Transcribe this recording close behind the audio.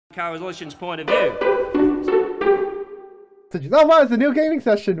Coalition's point of view. Oh wow, it's a new gaming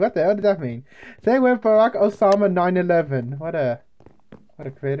session. What the hell did that mean? Today we're Barack Osama 911. What a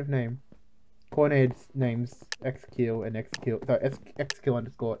creative name. Coordinates names XQ and XQ. Sorry, XQ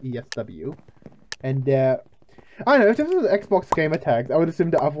underscore ESW. And I don't know, if this was Xbox gamer tags, I would assume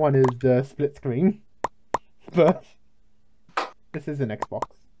the other one is the split screen. But this is an Xbox.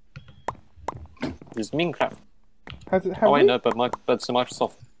 It's Minecraft. Oh, I know, but it's a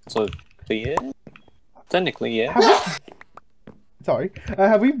Microsoft, so yeah. Technically, yeah. Sorry.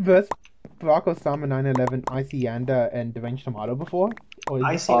 Have we versed Barack Osama 911, Icy Yanda, and Deranged Tomato before? Or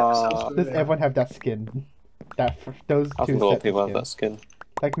Does everyone have that skin? Those I two think a lot of sets people of have that skin.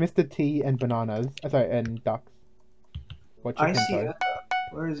 Like Mr. T and bananas. Sorry, and ducks. What chicken, sorry.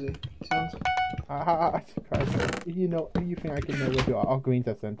 Where is he? Sounds... Christ. You know, you think I can know where you are? Oh, green's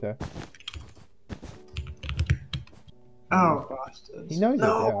at center. Oh, bastards. He knows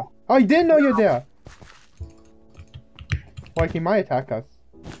you're there. Oh, he didn't know you're there! Like, he might attack us.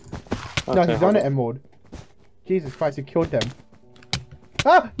 No, he's on an emerald. Jesus Christ, you killed them.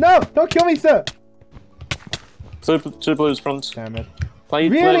 Ah! No! Don't kill me, sir! Two blues front. Damn it.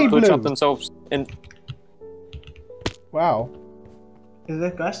 Really blue up themselves in... Wow. Is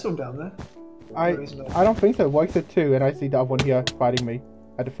that guy still down there? I don't think so. Works at 2 and I see the other one here fighting me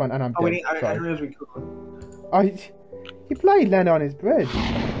at the front and I'm dead. I didn't realize we could. Oh, he bloody landed on his bridge.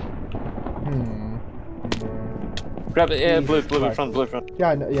 Grab it, yeah, blue front.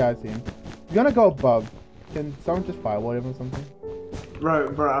 Yeah, I see him. You're gonna go above. Can someone just firewall him or something?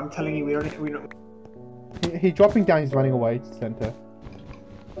 Bro, I'm telling you, we don't. He's dropping down, he's running away to center.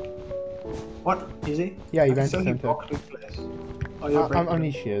 What? Is he? Yeah, he ran to center. I'm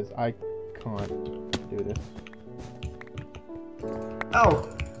only shears. I can't do this. Oh!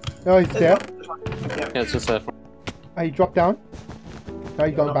 No, he's there. Yeah, it's just there. Oh, he dropped down? No,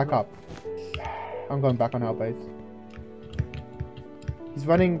 he's going back up. I'm going back on our base. He's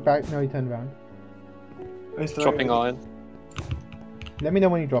running back. No, he turned around. Dropping iron. Let me know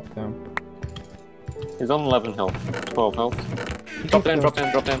when he drops down. He's on 11 health. 12 health. Drop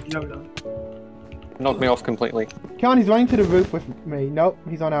down. No. Knocked me off completely. Keon, he's running to the roof with me. Nope,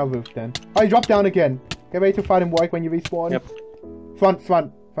 he's on our roof then. Oh, he dropped down again. Get ready to fight him, Warwick, when you respawn. Yep. Front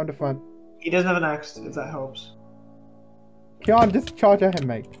to front. He doesn't have an axe, if that helps. Keon, just charge at him,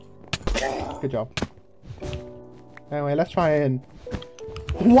 mate. Good job. Anyway, let's try and...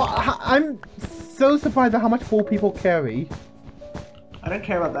 What? I'm so surprised at how much 4 people carry. I don't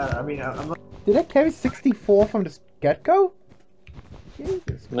care about that. I mean, I'm not... Did I carry 64 from the get-go?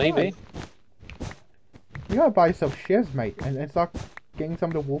 Jesus Maybe. Christ. You gotta buy yourself shares, mate, and start getting some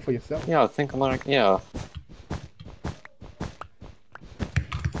of the wool for yourself. Yeah, I think I'm like, yeah.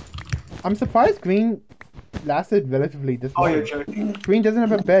 I'm surprised green lasted relatively this long. Oh, you're joking. Green doesn't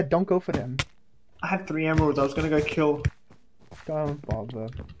have a bed, don't go for them. I have 3 emeralds, I was gonna go kill. Don't bother.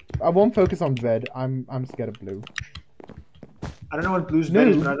 I won't focus on red, I'm scared of blue. I don't know what blue's bed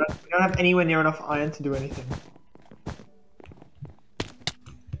is, but we don't have anywhere near enough iron to do anything.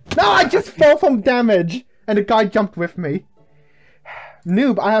 No, I just fell from damage! And the guy jumped with me.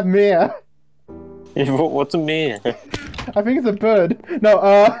 Noob, I have mare. What's a mare? I think it's a bird. No,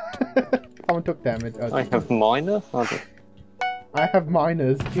 someone took damage. I have miner? I have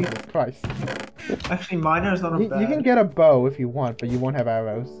miners. Jesus Christ. Actually, miner is not a bad. You can get a bow if you want, but you won't have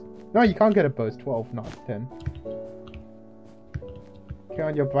arrows. No, you can't get a bow. It's 12, not 10. Okay,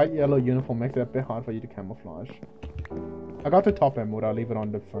 on your bright yellow uniform makes it a bit hard for you to camouflage. I got the top emerald. I'll leave it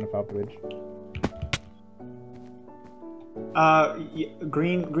on the front of our bridge.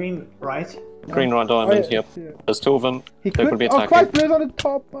 Green, right? Green right diamond, yep. Yeah. There's 2 of them. They could be attacking. Oh Christ, blue's on the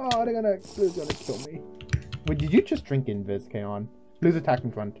top! Oh, blue's gonna kill me. Wait, did you just drink invis, Kaon? Blue's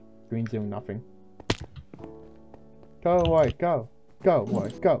attacking front. Green's doing nothing. Go, White, go. Go,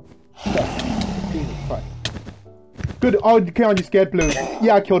 White, go. Go. Jesus Christ. Good, oh, Kaon, you scared blue.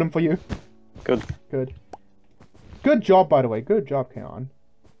 Yeah, I killed him for you. Good. Good job, by the way. Good job, Kaon.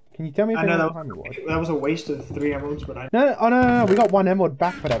 Can you tell me if I know that was a waste of 3 emeralds, but I... No, we got 1 emerald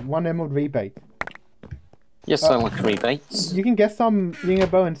back for that. 1 emerald rebate. Yes, I like rebates. You can get some, you can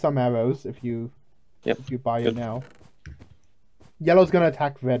get bow and some arrows if you buy it now. Yellow's gonna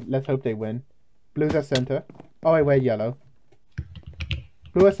attack red. Let's hope they win. Blue's at center. Oh wait, we're yellow.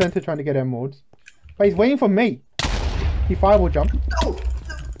 Blue at center trying to get emeralds. But he's waiting for me. He fireball jumped. No!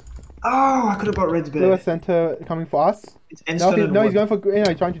 Oh, I could have got red's bed. Blue at center coming for us. It's No, he's going for... No,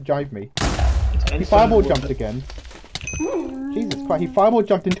 he's trying to drive me. He fireball jumped again. Jesus Christ, he fireball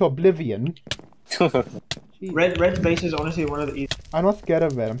jumped into oblivion. Red's base is honestly one of the easiest. I'm not scared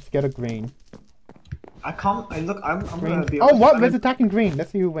of red, I'm scared of green. I can't. I'm Green. gonna be Oh, honest. what? I'm Red's attacking green.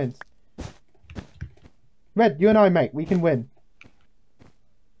 Let's see who wins. Red, you and I, mate. We can win.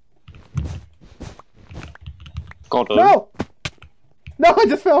 Got him. No! No, I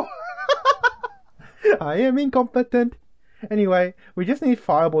just fell. I am incompetent. Anyway, we just need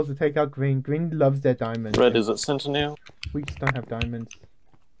fireballs to take out green. Green loves their diamonds. Red is at Sentinel. We just don't have diamonds.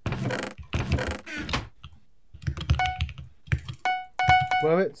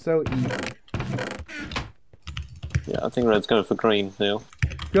 Well, it's so easy. Yeah, I think Red's going for green now.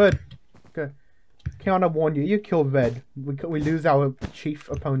 Good. Good. Kiana warned you. You killed red. We lose our chief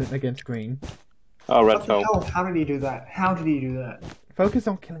opponent against green. Oh, Red What the fell. hell? How did he do that? How did he do that? Focus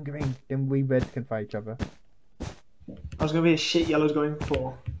on killing green. Then we reds can fight each other. I was gonna be a shit yellow's going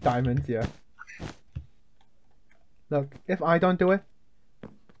for. Diamonds, yeah. Look, if I don't do it,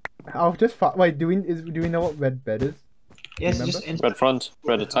 I'll just fight. Wait, do we know what red bed is? Yes, Remember? just instant. Red front.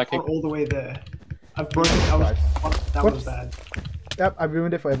 Red attacking. All the way there. I've broken. That was bad. Yep, I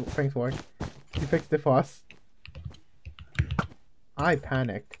ruined it for everyone. Thanks, Warwick. You fixed it for us. I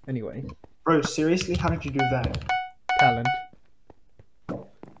panicked. Anyway, Bro, seriously, how did you do that? talent.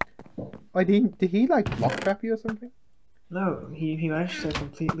 Wait, did he like block trap you or something? No, he managed to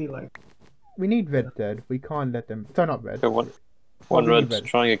completely like. We need red dead. We can't let them. So not red. Okay, one we need Red's red.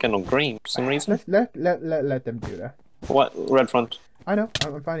 trying again on green for some reason. Let them do that. What? Red front. I know.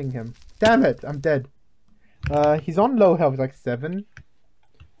 I'm fighting him. Damn it! I'm dead. He's on low health, like 7.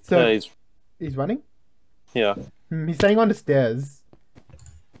 So Yeah, he's running. yeah. He's staying on the stairs.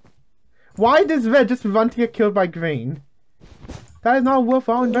 Why does red just run to get killed by green? That is not worth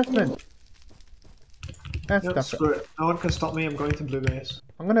our investment. That's No, stuff. screw it. No one can stop me. I'm going to blue base.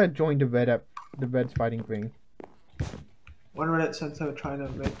 I'm gonna join the red up. The red's fighting green. One Reddit center trying to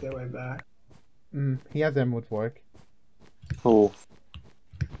make their way back. He has emerald work. Oh,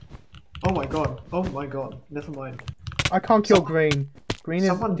 Oh my god. Oh my god. Never mind. I can't kill green. Green is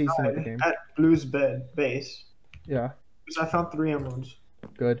Someone decent at the died game. at blue's base. Yeah, Because I found 3 emeralds.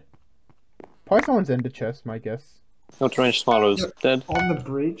 good. Probably someone's in the chest, my guess. not range swallows. Dead. On the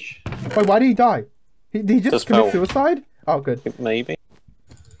bridge. Wait, why did he die? Did he just Just commit fell. suicide? Oh, good. Maybe.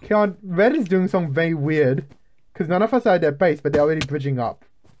 Keon, red is doing something very weird. Because none of us are at their base, but they're already bridging up.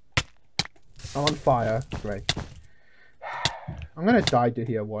 I'm on fire. Great. I'm gonna die to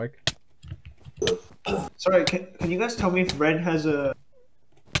here, Warwick. Sorry, can you guys tell me if red has a...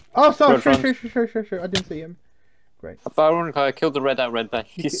 Oh, sorry, Red front. sure. I didn't see him. Great. Ironically, I killed the red at red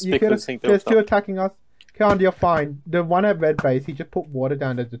base You because he there's built 2 up. attacking us. Keon, you're fine. The one at red base, he just put water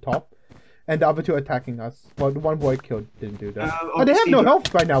down at the top. And the other 2 attacking us. Well, the one Warwick killed didn't do that. Oh, they have no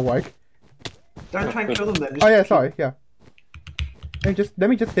health right now, Warwick. Don't try and kill them then. Oh yeah, sorry, yeah. Let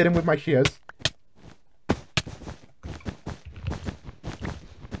me just hit him with my shears.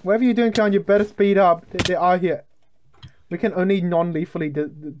 Whatever you're doing, Keon, you better speed up. They are here. We can only non-lethally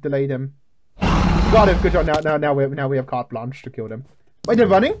delay them. Got him. Good job. Now we have carte blanche to kill them. Wait, they're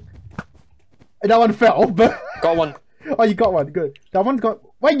running? That one fell, but Got one. oh, you got one. Good. That one's got.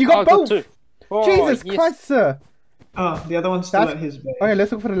 Wait, you got both. Got 2. Oh, Jesus yes. Christ, sir. Oh, the other one's still That's- at his base. Okay,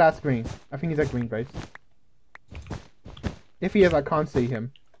 let's look for the last green. I think he's at green base. If he is, I can't see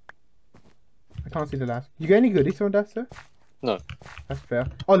him. I can't see the last. You get any goodies from that, sir? No. That's fair.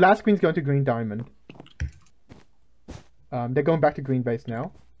 Oh, last green's going to green diamond. They're going back to green base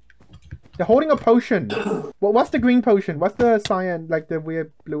now. They're holding a potion. What's the green potion? What's the cyan, like the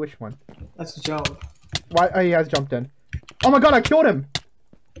weird bluish one? That's a jump. Why? Oh, he has jumped in. Oh my god, I killed him!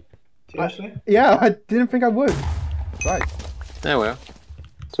 Seriously? Yeah, I didn't think I would. Right. There we are.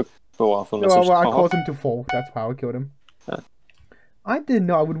 Took a while for the Well, message I to pop caused up. him to fall. That's how I killed him. Yeah. I didn't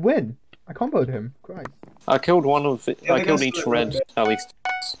know I would win. I comboed him. Christ. I killed one of the, Yeah, I they killed got each split red red. at least.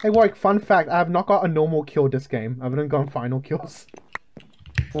 Hey, Warwick, fun fact. I have not got a normal kill this game. I've only gone final kills.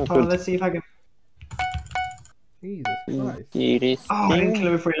 Oh, Oh, good. let's see if I can... Jesus Christ. It is. Oh, I didn't kill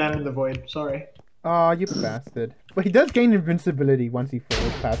him before he landed in the void. Sorry. Aw, you bastard. But he does gain invincibility once he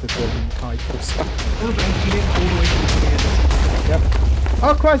falls past a certain height. No, but he didn't all the way to the end. Yep.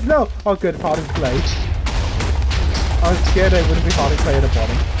 Oh, Christ, no! Oh, good. Hardened clay. I was scared it wouldn't be hardened clay at the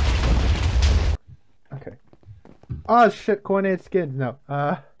bottom. Okay. Oh, shit. Coordinated skins. No.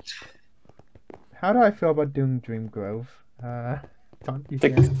 How do I feel about doing Dream Grove? Don't you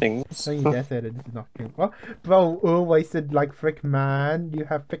Big dare. things. Don't you dare say that this is not Dream Grove. Bro, all wasted like frick, man. You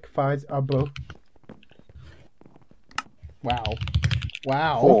have thick thighs, bro. Wow.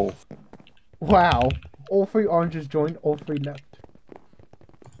 Wow. Oh, Wow. All 3 oranges joined, all 3 left.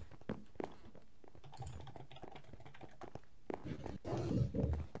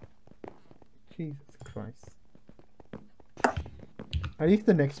 Jesus Christ. At least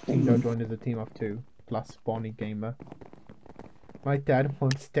the next team they'll join is a team of 2. plus spawny gamer. My dad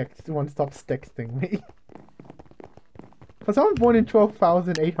won't stop texting me. For someone born in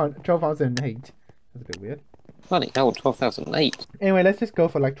 12,008, that's a bit weird. Bloody hell, 12,008. Anyway, let's just go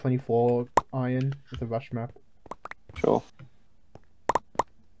for like 24 iron with a rush map. Sure.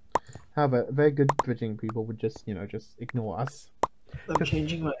 However, very good bridging people would just, just ignore us. I'm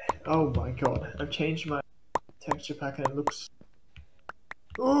changing my. Oh my god! I've changed my texture pack and it looks.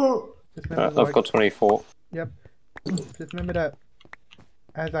 Oh. Just remember, I've got 24. Yep. Just remember that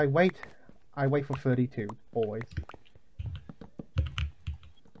as I wait for 32 always.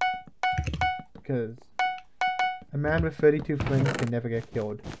 Because a man with 32 frames can never get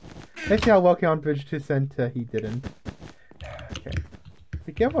killed. Let's see how working on bridge to center he didn't. Okay.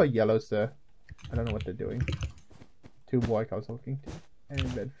 Be careful of yellow, sir. I don't know what they're doing. Two white I was looking to.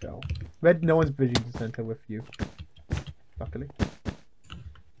 And red fell. Red, no one's bridging to center with you. Luckily.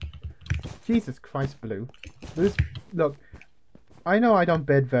 Jesus Christ, blue. Blue's, look, I know I don't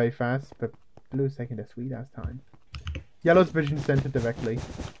bed very fast, but blue's taking their sweet ass time. Yellow's bridging center directly.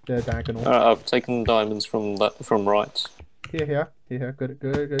 The diagonal. I've taken diamonds from right. Here.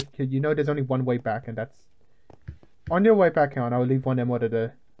 Good. You know there's only one way back, and that's... On your way back, on, I'll leave one emerald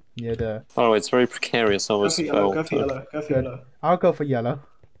at near the... Oh, it's very precarious. I almost fell. Go for yellow. Go for yellow. I'll go for yellow.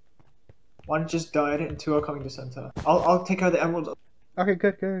 One just died and two are coming to center. I'll take out the emeralds. Okay,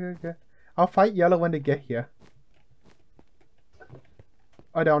 good. I'll fight yellow when they get here.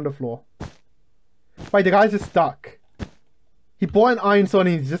 Oh, they're on the floor. Wait, the guy's just stuck. He bought an iron sword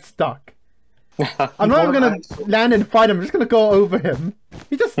and he's just stuck. I'm not even gonna land and fight him, I'm just gonna go over him.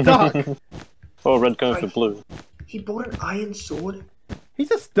 He's just stuck. Oh, red going for blue. He bought an iron sword? He's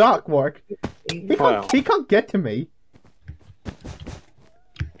just stuck, Warwick. He can't get to me.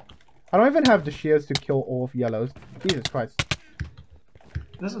 I don't even have the shears to kill all of yellows. Jesus Christ.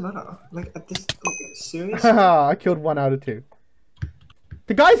 It doesn't matter. Like, at this... Like, seriously? I killed 1 out of 2.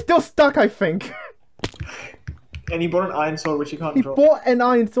 The guy's still stuck, I think. And he bought an iron sword, which he can't drop. He bought an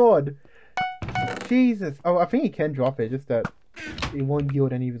iron sword. Jesus. Oh, I think he can drop it, just that it won't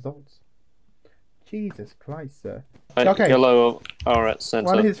yield any results. Jesus Christ, sir. Okay. Yellow are at center.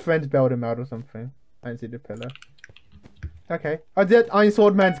 One of his friends bailed him out or something. I didn't see the pillar. Okay. Oh, that iron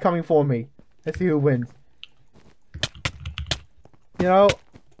sword man's coming for me. Let's see who wins. You know,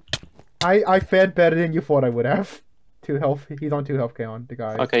 I fared better than you thought I would have. 2 health. He's on 2 health, Kaon, the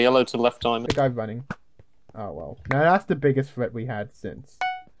guy. Okay, yellow to left diamond. The guy running. Oh, well. Now that's the biggest threat we had since.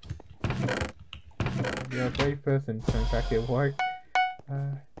 You're a brave person, turns back here, Warwick.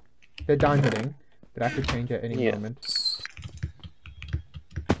 They're diamonding, but I could change at any moment.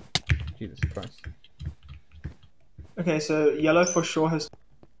 Jesus Christ. Okay, so yellow for sure has...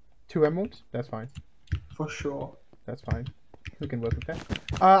 2 emeralds? That's fine. For sure. That's fine. We can work with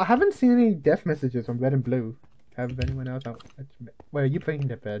that. I haven't seen any death messages from red and blue. Have anyone else out? Wait, are you playing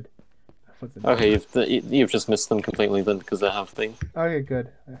the bed? Okay, you've just missed them completely then, because there have been. Okay,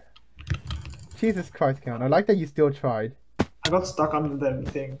 good. Jesus Christ, Count. I like that you still tried. I got stuck under the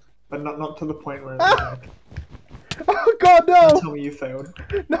thing, but not to the point where... Like, oh God, no! don't tell me you failed.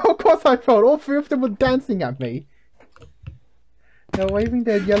 No, of course I failed. All 3 of them were dancing at me. They're waving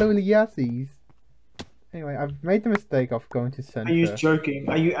their yellow yassies. Anyway, I've made the mistake of going to center. Are you joking?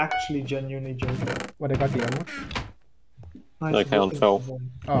 Are you actually genuinely joking? What, I got the emerald? Nice. Okay, on fell.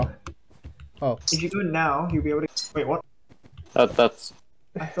 Oh. If you go now, you'll be able to... Wait, what? That's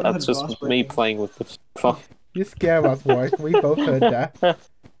That's just me playing with the fuck. You scare us, Warwick. We both heard that.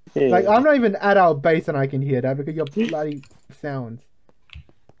 Yeah. Like, I'm not even at our base and I can hear that because your bloody sounds.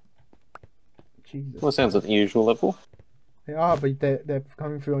 Jesus. Well, it sounds at the usual level. They are, but they're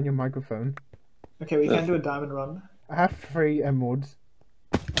coming through on your microphone. Okay, we can do a diamond run. I have 3 emeralds.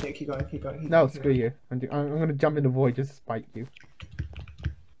 Yeah, keep going. No, screw you. I'm gonna jump in the void just to spite you.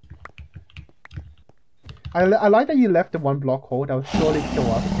 I like that you left the 1 block hole. That will surely kill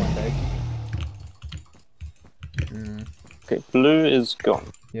us one day. Okay, blue is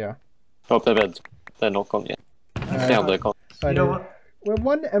gone. Yeah. Oh, they're not gone yet. Now they're gone. You know what? We're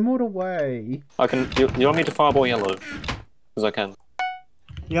 1 emerald away. I can. You want me to fireball yellow? Because I can.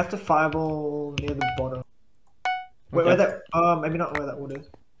 You have to fireball near the bottom. Wait, Okay. where that... maybe not where that wood is.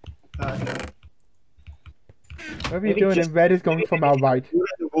 Okay. Whatever you're doing, and red is going from our right. You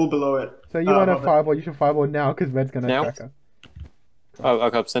have the wall below it. So you want to above it. fireball, you should fireball now, because red's gonna Now? attack us. Oh,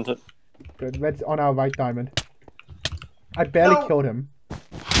 okay, I've sent it. Good, red's on our right diamond. I barely No. killed him.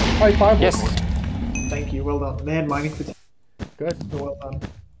 Oh, he fireballed Yes. me. Thank you, well done. They had mining fatigue, Good. so well done.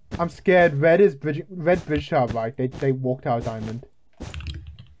 I'm scared, red bridged our right, they walked our diamond.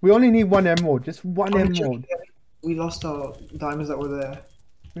 We only need 1 emerald, just 1 Oh, emerald. we lost our diamonds that were there.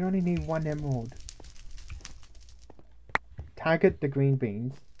 We only need 1 emerald. Target the green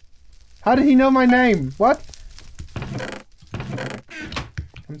beans. How did he know my name? What?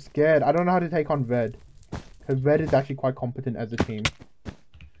 I'm scared. I don't know how to take on red. Because red is actually quite competent as a team.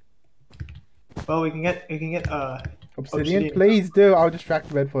 Well, we can get Obsidian? Please do. I'll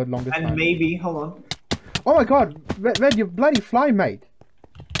distract red for the longest and time. maybe hold on. Oh my god, red, you bloody fly, mate.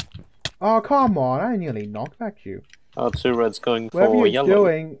 Oh, come on. I nearly knocked back you. Two reds going Whatever for you're yellow.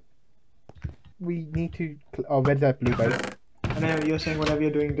 doing, we need to... Oh, red's at blue base. And then you're saying whatever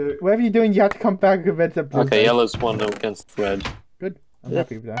you're doing, do it. Whatever you're doing, you have to come back with red's at blue Okay, base. yellow's 1-0 against red. Good. I'm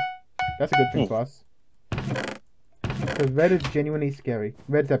happy with that. That's a good thing for us. Because red is genuinely scary.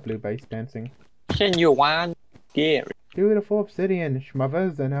 Red's at blue base dancing. Genuine scary. Do it for obsidian,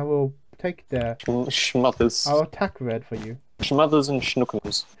 schmothers, and I will take the... Schmothers. I'll attack red for you. Schmothers and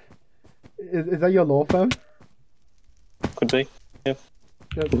schnookums. Is that your law firm? Could be. Yeah.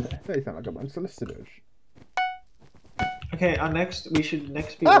 They sound like a bunch of solicitors. Okay, we should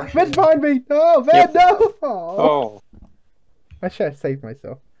next be Ah! rushing. Red's behind me! No! Red, no! Oh. I should have saved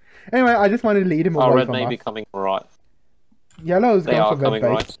myself. Anyway, I just wanted to lead him away Red from may us. be coming right. Yellow's They gone are for red coming base.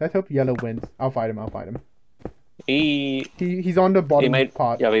 right. Let's hope yellow wins. I'll fight him. He's He's on the bottom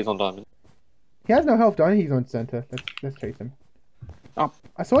part. Yeah, he's on diamond. He has no health, don't he? He's on center. Let's chase him. Oh.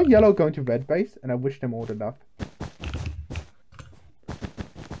 I saw yellow going to red base, and I wished him all the luck.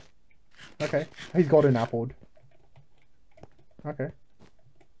 Okay. He's golden appled. Okay.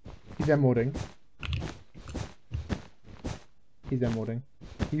 He's emeralding.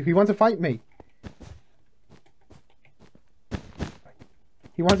 He wants to fight me.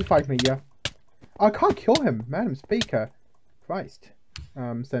 He wants to fight me, yeah. I can't kill him, Madam Speaker. Christ.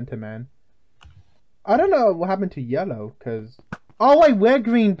 Center man. I don't know what happened to yellow, because... Oh wait, we're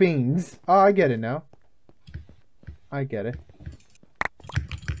green beans. Oh, I get it now. I get it.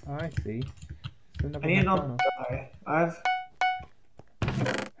 I see. I need not die.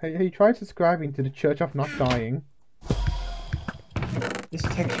 He tried subscribing to the Church of Not Dying. This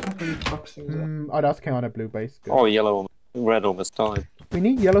texture pack really fucks things up. Oh, that's kind of blue base. Good. Oh, red almost died. We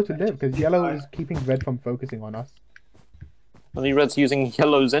need yellow to live, because yellow is keeping red from focusing on us. Only red's using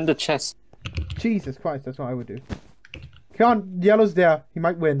yellow's ender chest. Jesus Christ, that's what I would do. Come on, yellow's there. He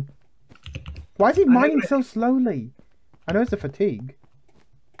might win. Why is he mining so slowly? I know it's the fatigue.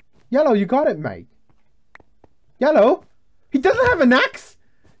 Yellow, you got it, mate. Yellow? He doesn't have an axe?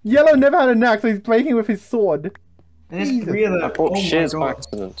 Yellow never had an axe, so he's playing with his sword. And there's three of them. I brought shears by God.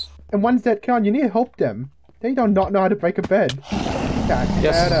 accident. And one's dead. Come on, you need to help them. They don't not know how to break a bed. That's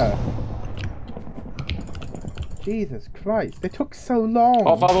better. Jesus Christ, they took so long.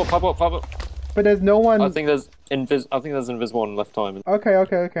 Oh, five up. But there's no one. I think there's invisible on left diamond. Okay,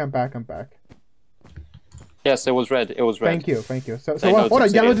 I'm back. Yes, it was red. Thank you. So They know hold on,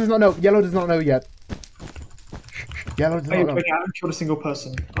 it's yellow obsidian. does not know yet. Yellow does not know. Wait, I haven't killed a single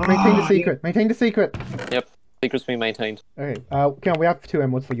person. Maintain the secret. Yep, secrets being maintained. Okay, come on, we have 2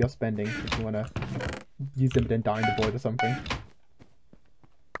 emeralds for your spending if you wanna use them then die in the void or something.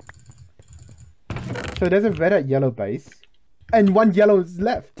 So there's a red at yellow base. And 1 yellow is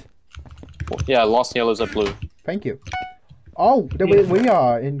left. Yeah, lost yellows at blue. Thank you. Oh, we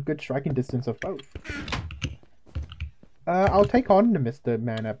are in good striking distance of both. I'll take on the Mr.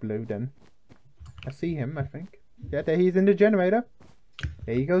 Man at blue then. I see him, I think. Yeah, there he's in the generator.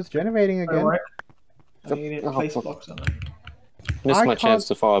 There he goes, generating again. Alright. I need to place blocks on it. Missed my chance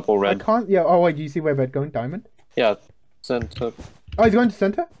to fireball I red. can't, yeah, oh wait, do you see where red going? Diamond? Yeah, center. Oh, he's going to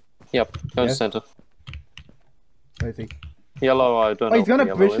center? Yep, going Yes. to center. Where is he? Yellow, I don't know. Oh, he's gonna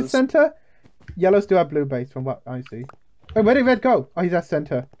what bridge yellow the is. center? Yellow still have blue base from what I see. Oh, where did red go? Oh, he's at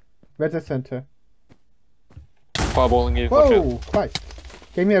center. Red's at center. Fireballing you. Watch out. Whoa, Christ.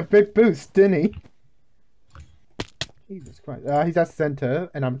 Gave me a big boost, didn't he? Jesus Christ. He's at center,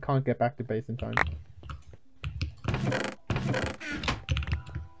 and I can't get back to base in time.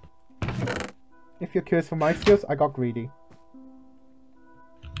 If you're curious for my skills, I got greedy.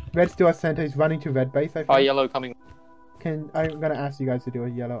 Red still at center, he's running to red base, I think. Oh, yellow coming. I'm gonna ask you guys to do a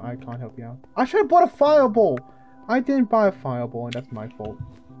yellow, I can't help you out. I should have bought a fireball! I didn't buy a fireball, and that's my fault.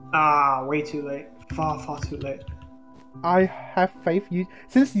 Ah, way too late. Far too late. I have faith you.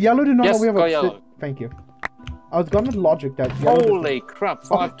 Since yellow did not Yes, know we have go a yellow. Thank you. I was going with logic that yellow does Holy crap,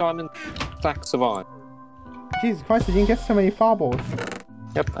 5 diamond stacks of iron. not... Jesus Christ, you didn't get so many fireballs.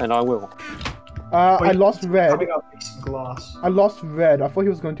 Yep, and I will. I lost red. Coming up with some glass. I lost red. I thought he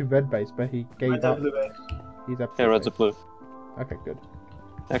was going to red base, but he gave Red up. and blue base. He's up. Yeah, red's a blue. Okay, good.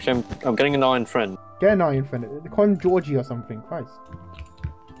 Actually, I'm getting an iron friend. Get an iron friend. Call him Georgie or something. Christ.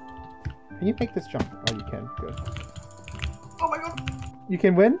 Can you make this jump? Oh, you can. Good. Oh my god! You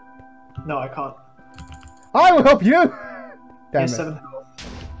can win? No, I can't. I will help you! Damn has it. 7 health.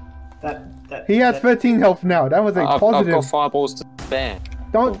 That. He has 13 health now. That was a I've positive. got fireballs to spare.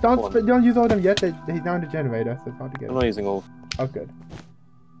 Don't use all them yet. He's down the generator, so it's hard to get. I'm not using all Oh, good.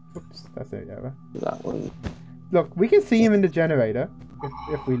 Oops, that's it. Yeah. that one. Look, we can see him in the generator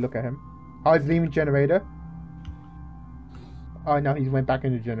if we look at him. Oh, he's leaving generator. Oh, no, he went back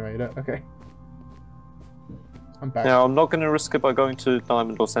in the generator. Okay. I'm back. Now, I'm not going to risk it by going to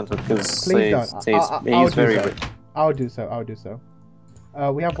Diamond or Center because Please don't. I'll he's do very so. rich. I'll do so. I'll do so.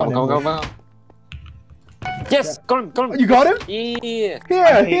 We have Come one. on, emerald. Yes, Yeah. got him, got him. You got him?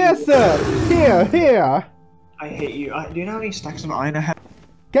 Yeah. Here, sir. Here. I hate you. Do you know how many stacks of iron I have?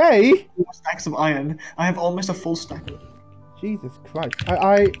 Gay. 4 stacks of iron. I have almost a full stack of it. Jesus Christ.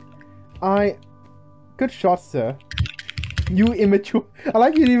 I. Good shot, sir. You immature. I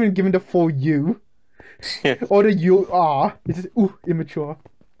like you didn't even give him the full U. Or the U R. It's just immature.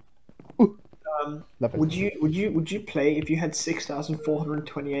 Love it. Would you play if you had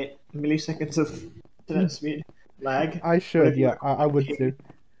 6,428 milliseconds of internet speed lag? I should, yeah. I would too.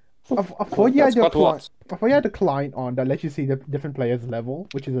 I thought you had the client on that lets you see the different players' level,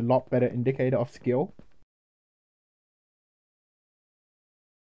 which is a lot better indicator of skill.